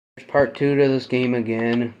part 2 to this game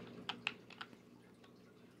again.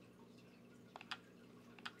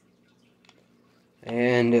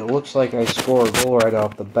 And it looks like I score a goal right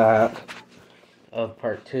off the bat of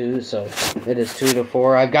part 2, so it is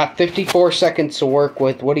 2-4. I've got 54 seconds to work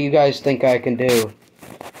with. What do you guys think I can do?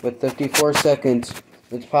 With 54 seconds,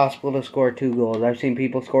 it's possible to score 2 goals. I've seen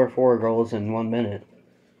people score 4 goals in 1 minute.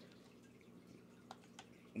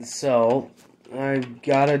 So, I've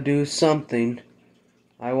got to do something.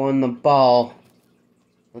 I won the ball.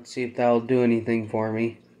 Let's see if that'll do anything for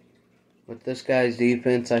me. With this guy's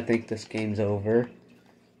defense, I think this game's over.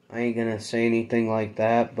 I ain't gonna say anything like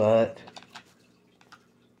that, but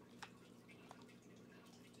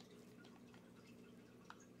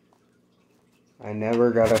I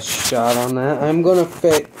never got a shot on that. I'm gonna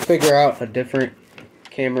figure out a different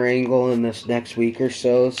camera angle in this next week or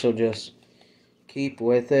so, so just keep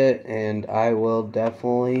with it, and I will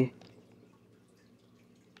definitely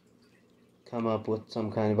come up with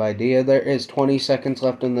some kind of idea. There is 20 seconds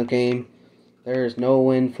left in the game. There is no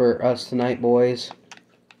win for us tonight, boys.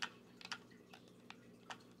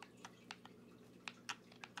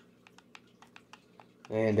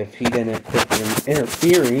 And if he didn't quit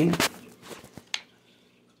interfering,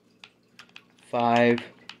 5,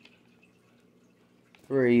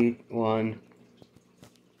 3, 1.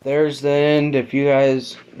 There's the end. If you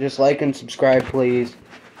guys just like and subscribe, please.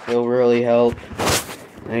 It'll really help.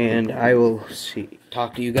 And I will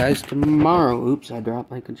talk to you guys tomorrow. Oops, I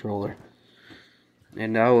dropped my controller.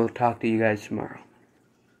 And I will talk to you guys tomorrow.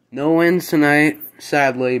 No wins tonight,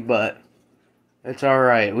 sadly, but it's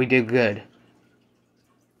alright. We did good.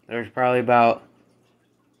 There's probably about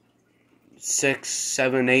 6,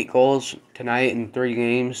 7, 8 goals tonight in 3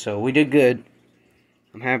 games, so we did good.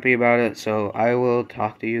 I'm happy about it, so I will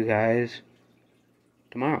talk to you guys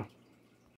tomorrow.